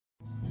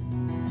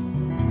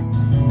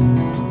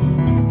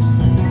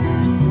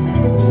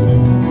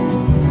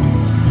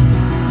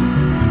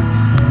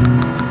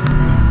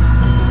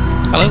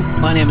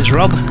is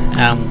Rob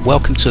and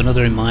welcome to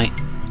another in my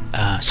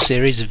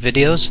series of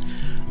videos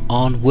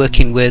on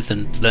working with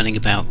and learning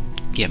about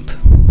GIMP.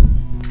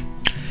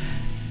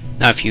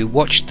 Now if you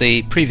watched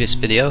the previous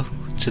video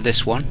to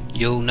this one,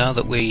 you'll know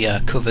that we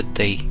covered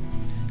the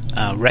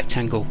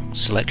rectangle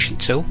selection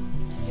tool,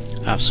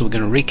 so we're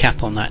going to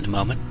recap on that in a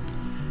moment,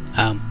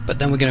 but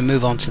then we're going to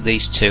move on to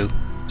these two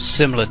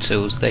similar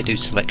tools. They do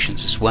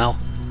selections as well,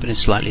 but in a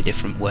slightly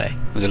different way.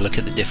 We're going to look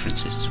at the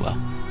differences as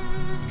well.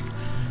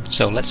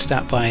 So let's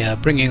start by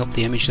bringing up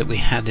the image that we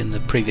had in the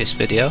previous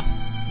video.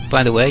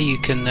 By the way, you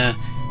can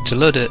to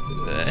load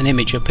an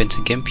image up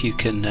into GIMP, you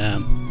can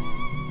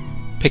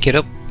pick it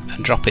up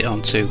and drop it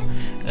onto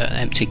an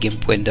empty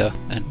GIMP window,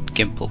 and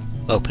GIMP will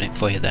open it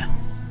for you there.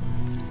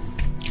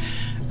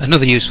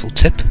 Another useful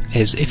tip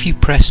is if you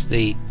press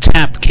the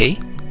Tab key,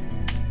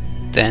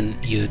 then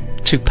your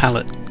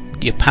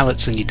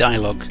palettes and your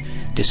dialog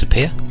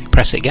disappear. You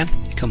press it again,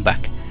 you come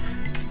back.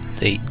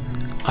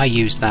 I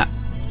use that.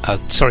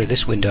 Sorry,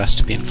 this window has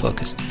to be in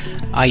focus.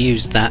 I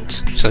use that,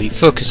 so you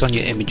focus on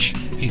your image,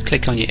 you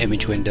click on your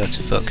image window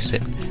to focus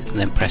it, and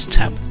then press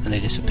Tab and they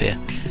disappear.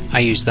 I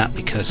use that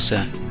because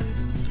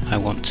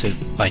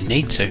I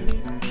need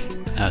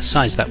to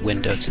size that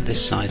window to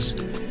this size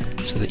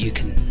so that you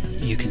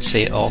can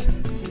see it all,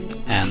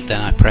 and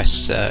then I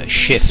press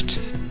Shift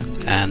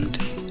and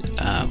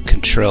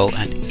Control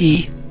and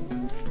E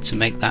to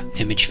make that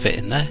image fit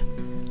in there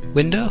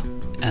window,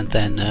 and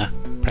then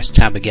press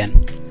Tab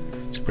again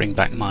to bring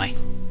back my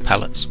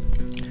palettes.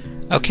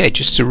 Okay,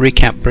 just to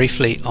recap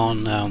briefly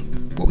on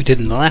what we did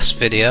in the last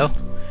video,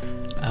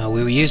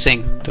 we were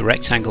using the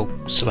rectangle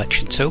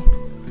selection tool,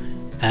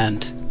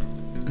 and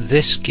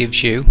this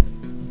gives you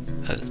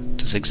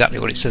does exactly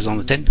what it says on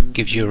the tin,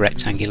 gives you a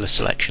rectangular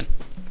selection.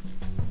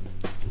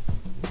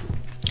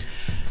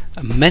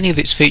 Many of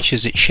its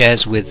features it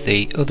shares with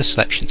the other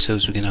selection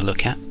tools we're going to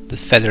look at, the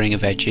feathering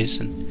of edges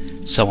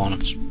and so on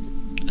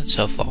and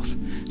so forth.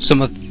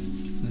 Some of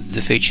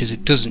the features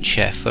it doesn't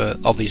share for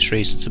obvious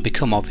reasons and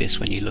become obvious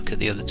when you look at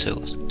the other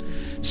tools.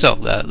 So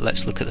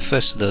let's look at the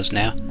first of those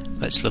now.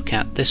 Let's look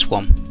at this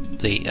one,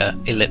 the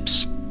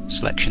ellipse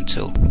selection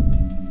tool.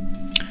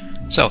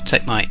 So I'll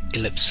take my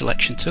ellipse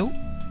selection tool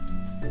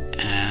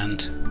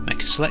and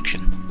make a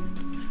selection.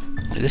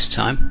 Only this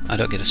time I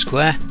don't get a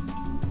square,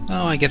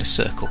 I get a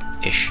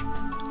circle-ish,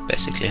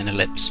 basically an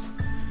ellipse,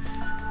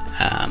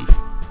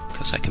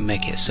 because I can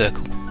make it a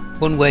circle.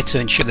 One way to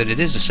ensure that it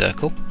is a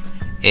circle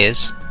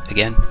is,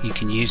 again, you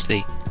can use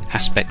the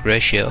aspect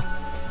ratio.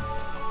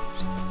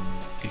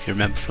 If you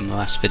remember from the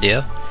last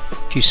video,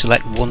 if you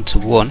select 1 to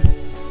 1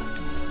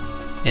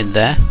 in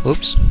there,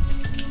 oops,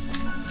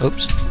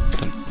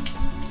 done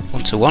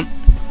 1 to 1,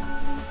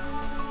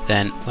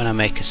 then when I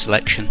make a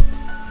selection,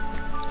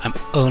 I'm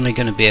only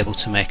going to be able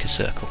to make a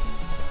circle,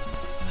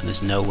 and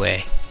there's no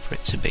way for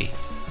it to be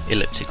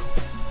elliptical.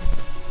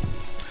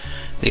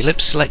 The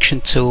ellipse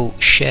selection tool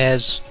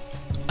shares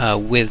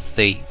with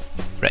the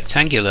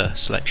rectangular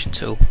selection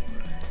tool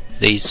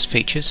these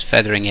features,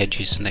 feathering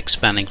edges and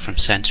expanding from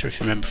center, if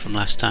you remember from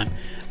last time,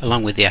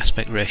 along with the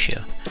aspect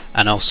ratio,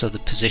 and also the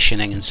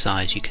positioning and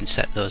size. You can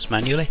set those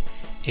manually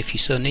if you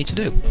so need to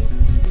do.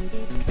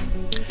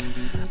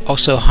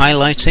 Also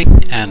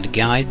highlighting and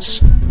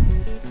guides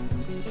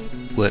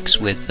works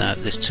with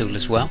this tool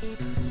as well.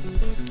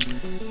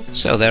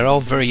 So they're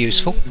all very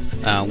useful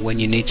when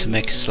you need to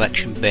make a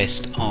selection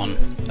based on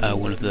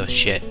one of those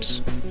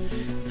shapes.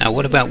 Now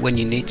what about when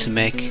you need to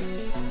make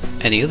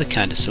any other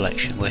kind of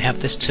selection? We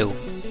have this tool.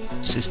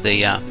 This is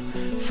the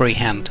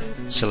freehand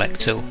select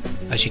tool.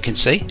 As you can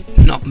see,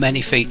 not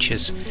many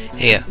features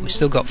here. We've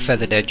still got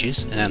feathered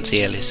edges and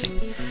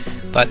anti-aliasing,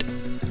 but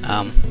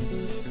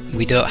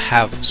we don't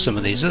have some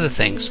of these other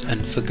things,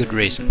 and for good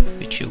reason,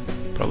 which you'll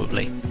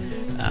probably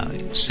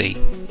see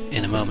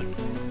in a moment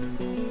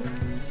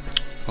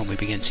when we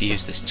begin to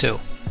use this tool.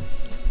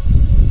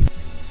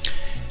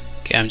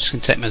 Okay, I'm just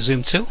going to take my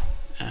zoom tool,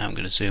 and I'm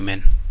going to zoom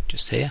in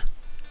just here.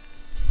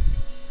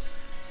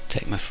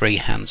 Take my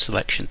freehand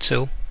selection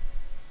tool,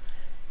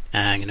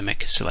 and I'm going to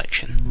make a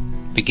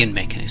selection. Begin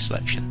making a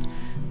selection.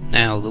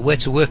 Now the way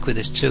to work with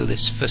this tool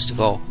is, first of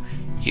all,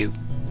 you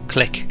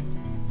click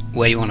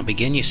where you want to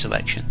begin your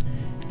selection,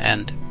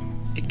 and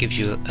it gives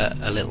you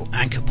a little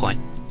anchor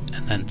point,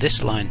 and then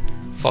this line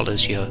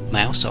follows your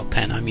mouse or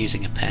pen. I'm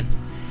using a pen,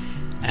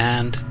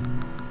 and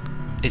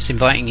it's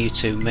inviting you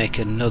to make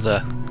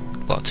another,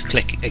 to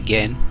click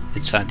again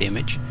inside the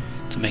image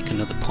to make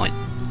another point.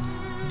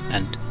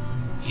 And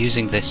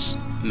using this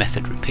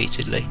method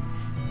repeatedly,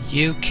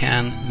 you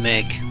can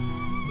make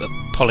a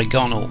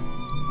polygonal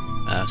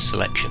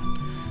selection,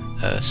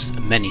 a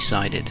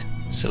many-sided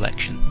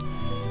selection,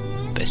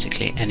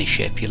 basically any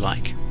shape you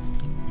like.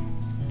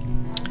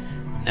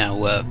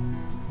 Now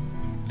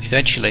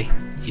eventually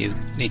you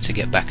need to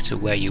get back to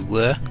where you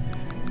were,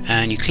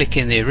 and you click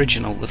in the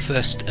original, the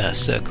first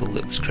circle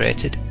that was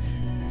created,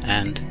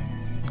 and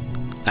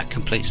that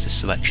completes the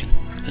selection.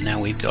 And now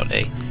we've got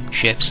a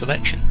shape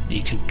selection.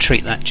 You can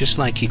treat that just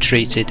like you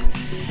treated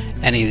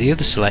any of the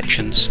other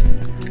selections.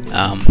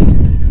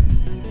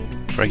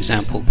 For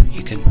example,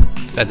 you can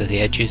feather the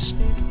edges.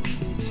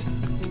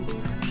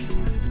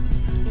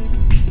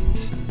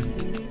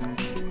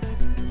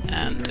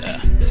 And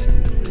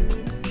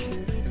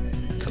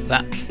cut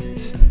that.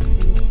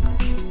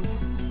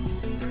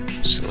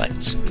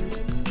 Select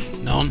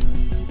none.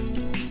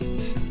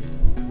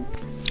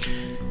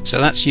 So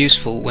that's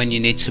useful when you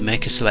need to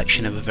make a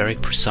selection of a very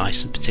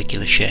precise and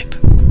particular shape.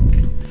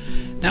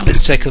 Now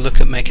let's take a look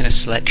at making a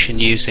selection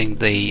using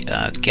the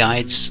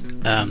guides,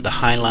 the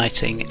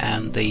highlighting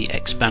and the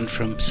expand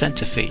from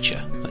center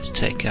feature. Let's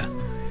take a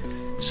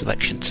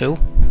selection tool,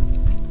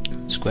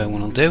 square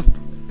one will do,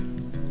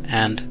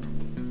 and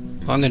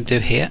what I'm going to do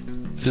here,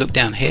 if you look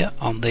down here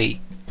on the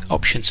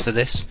options for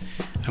this,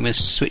 I'm going to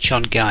switch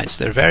on guides.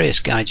 There are various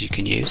guides you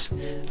can use.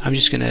 I'm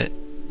just going to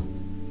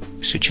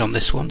switch on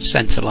this one,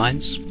 center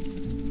lines.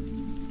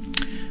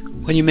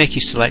 When you make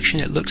your selection,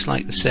 it looks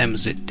like the same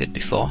as it did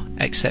before,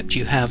 except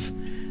you have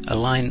a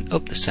line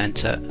up the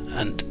center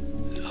and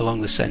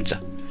along the center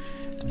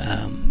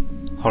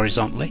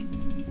horizontally,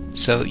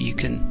 so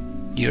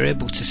you're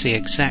able to see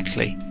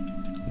exactly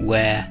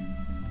where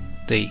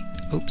the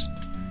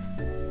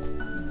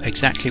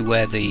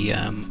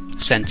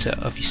center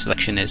of your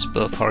selection is,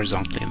 both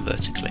horizontally and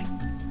vertically.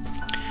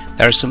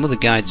 There are some other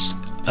guides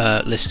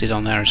listed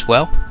on there as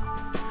well,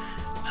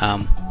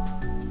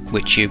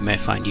 which you may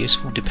find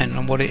useful depending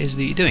on what it is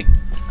that you're doing.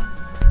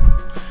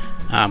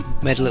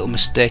 Made a little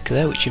mistake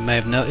there, which you may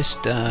have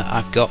noticed.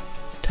 I've got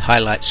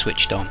highlight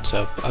switched on,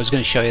 so I was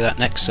going to show you that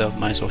next, so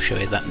might as well show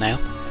you that now.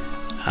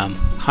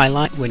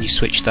 Highlight, when you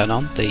switch that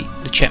on,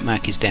 the check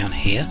mark is down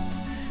here.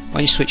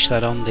 When you switch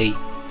that on,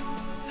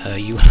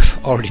 you will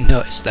have already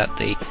noticed that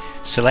the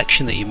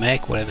selection that you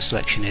make, whatever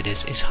selection it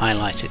is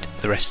highlighted.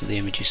 The rest of the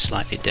image is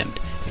slightly dimmed.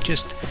 It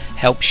just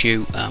helps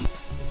you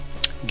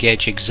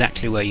gauge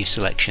exactly where your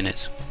selection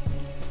is.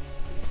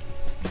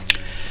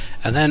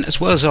 And then, as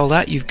well as all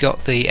that, you've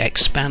got the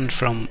expand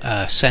from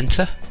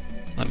center.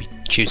 Let me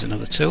choose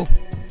another tool,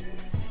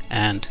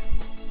 and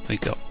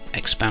we've got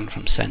expand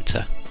from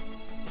center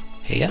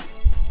here.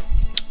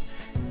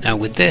 Now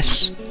with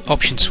this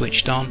option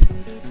switched on,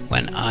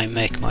 when I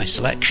make my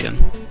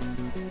selection,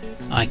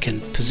 I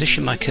can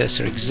position my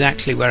cursor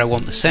exactly where I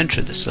want the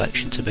center of the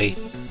selection to be,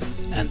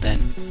 and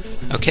then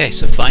okay,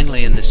 so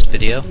finally in this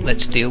video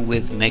let's deal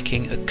with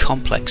making a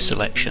complex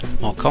selection,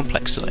 more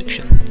complex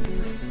selection.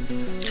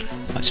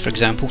 Let's, for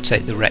example,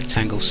 take the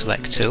rectangle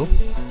select tool.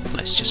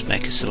 Let's just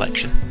make a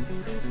selection.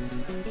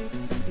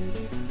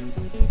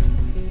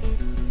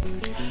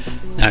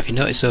 Now if you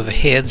notice over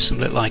here there's some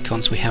little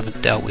icons we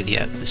haven't dealt with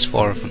yet. There's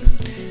 4 of them.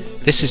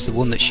 This is the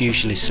one that's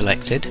usually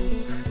selected,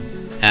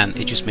 and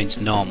it just means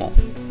normal.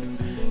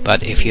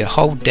 But if you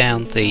hold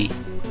down the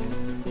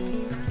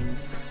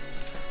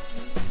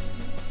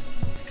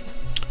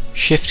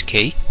Shift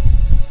key,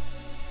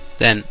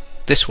 then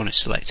this one is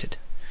selected.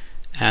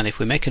 And if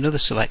we make another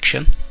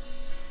selection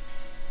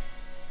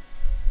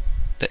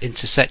that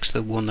intersects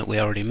the one that we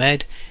already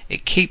made,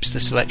 it keeps the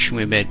selection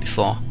we made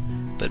before,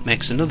 but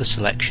makes another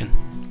selection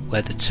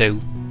where the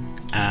two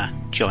are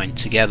joined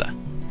together.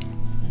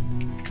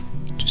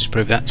 Just to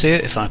prove that to you,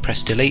 if I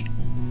press delete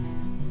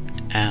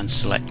and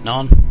select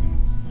none,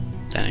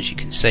 then as you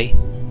can see,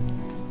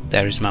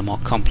 there is my more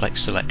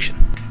complex selection.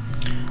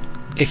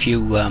 If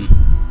you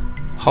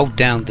hold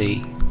down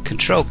the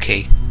control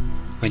key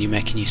when you're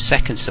making your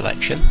second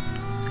selection,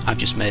 I've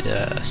just made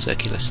a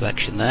circular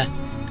selection there.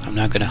 I'm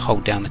now going to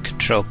hold down the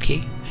control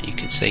key, and you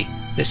can see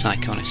this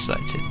icon is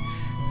selected.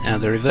 Now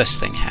the reverse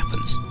thing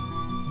happens.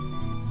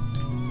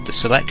 The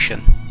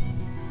selection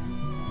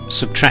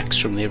subtracts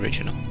from the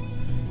original.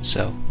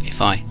 So if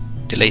I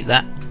delete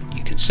that,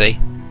 you can see,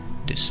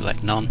 do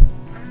select none,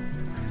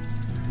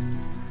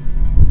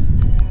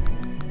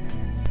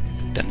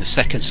 then the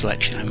second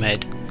selection I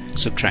made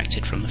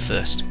subtracted from the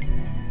first.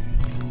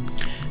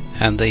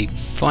 And the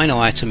final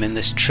item in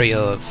this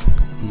trio of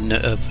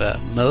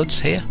modes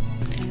here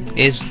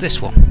is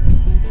this one.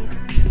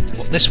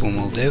 What this one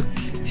will do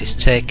is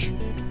take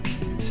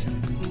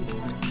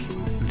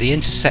the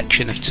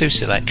intersection of two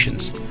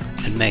selections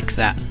and make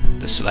that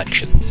the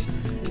selection.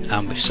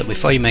 So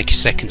before you make your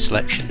second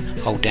selection,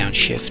 hold down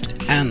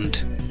Shift and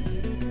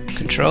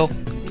Control,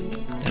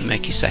 then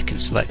make your second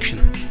selection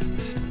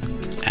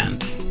and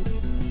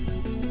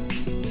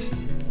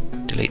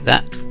delete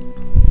that.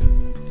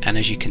 And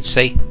as you can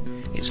see,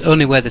 it's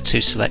only where the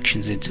two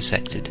selections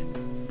intersected,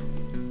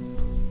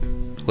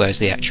 whereas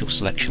the actual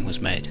selection was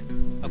made.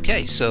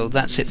 Okay, so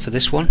that's it for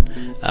this one.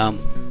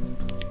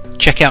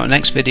 Check out the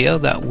next video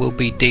that will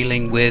be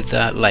dealing with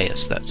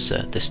layers. That's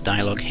this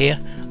dialogue here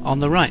on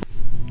the right.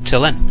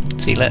 Till then,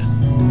 see you later.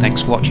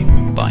 Thanks for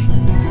watching. Bye.